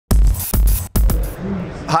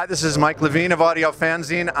Hi, this is Mike Levine of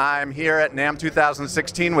Audiofanzine. I'm here at NAMM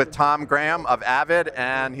 2016 with Tom Graham of Avid,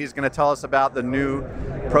 and he's going to tell us about the new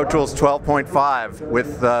Pro Tools 12.5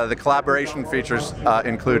 with the collaboration features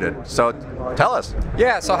included. So tell us.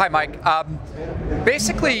 Yeah, so hi Mike.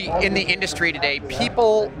 Basically in the industry today,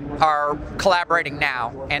 people are collaborating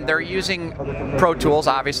now, and they're using Pro Tools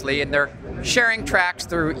obviously, and they're sharing tracks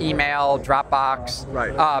through email, Dropbox.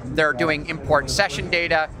 Right. They're doing import session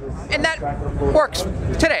data, and that works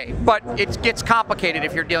today, but it gets complicated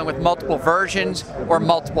if you're dealing with multiple versions or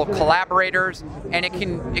multiple collaborators, and it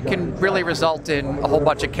can really result in a whole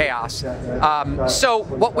bunch of chaos. So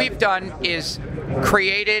what we've done is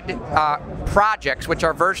created projects, which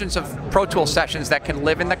are versions of Pro Tools sessions that can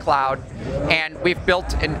live in the cloud, and we've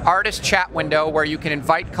built an artist chat window where you can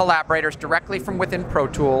invite collaborators directly from within Pro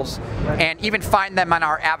Tools, and even find them on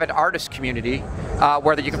our Avid artist community,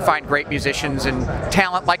 where you can find great musicians and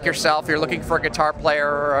talent like yourself. You're looking for a guitar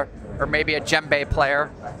player or maybe a djembe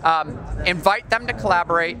player. Invite them to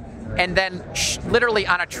collaborate, and then literally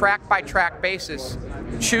on a track-by-track basis,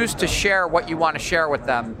 choose to share what you want to share with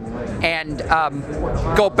them, and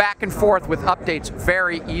go back and forth with updates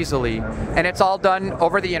very easily. And it's all done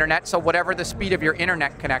over the internet, so whatever the speed of your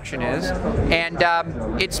internet connection is. And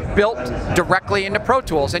it's built directly into Pro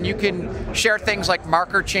Tools, and you can share things like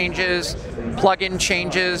marker changes, plugin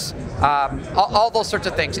changes, all those sorts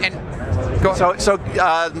of things. And So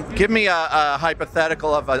give me a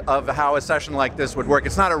hypothetical of how a session like this would work.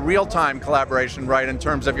 It's not a real-time collaboration, right, in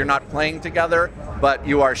terms of you're not playing together, but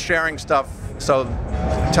you are sharing stuff. So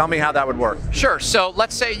tell me how that would work. Sure. So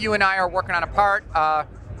let's say you and I are working on a part.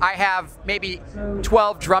 I have maybe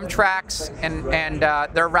 12 drum tracks, and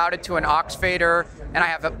they're routed to an aux fader, and I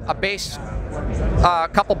have a bass, a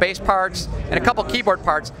couple bass parts, and a couple keyboard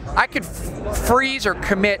parts. I could freeze or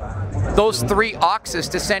commit those three auxes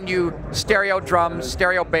to send you stereo drums,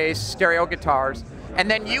 stereo bass, stereo guitars, and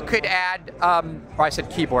then you could add, or I said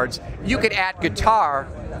keyboards, you could add guitar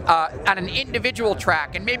on an individual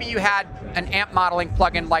track, and maybe you had an amp modeling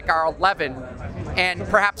plugin like our 11, and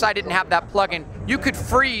perhaps I didn't have that plugin. You could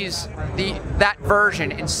freeze that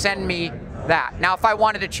version and send me that. Now, if I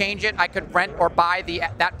wanted to change it, I could rent or buy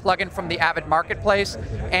that plugin from the Avid marketplace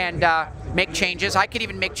and make changes. I could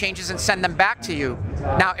even make changes and send them back to you.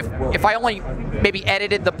 Now, if I only maybe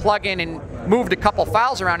edited the plugin and moved a couple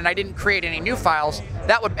files around and I didn't create any new files,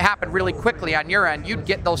 that would happen really quickly on your end. You'd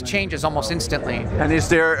get those changes almost instantly. And is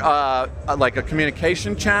there like a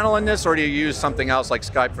communication channel in this, or do you use something else like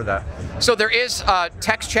Skype for that? So there is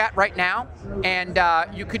text chat right now, and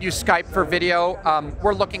you could use Skype for video.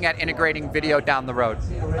 We're looking at integrating video down the road.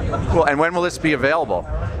 Cool. And when will this be available?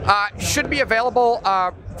 Should be available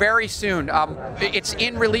very soon. It's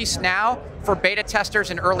in release now for beta testers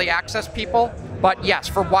and early access people, but yes,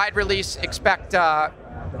 for wide release, expect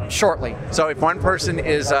shortly. So if one person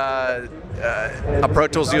is a Pro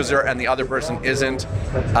Tools user and the other person isn't,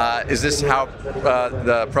 is this how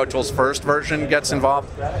the Pro Tools First version gets involved?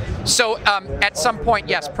 So at some point,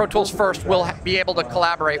 yes, Pro Tools First will be able to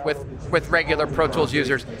collaborate with regular Pro Tools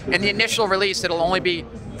users. In the initial release, it'll only be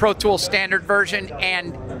Pro Tools Standard version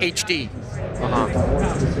and HD.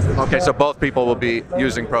 Okay, so both people will be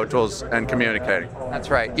using Pro Tools and communicating. That's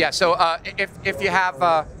right. Yeah. So if you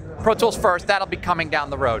have Pro Tools First, that'll be coming down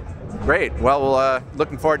the road. Great. Well,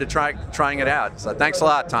 looking forward to trying it out. So thanks a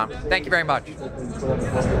lot, Tom. Thank you very much.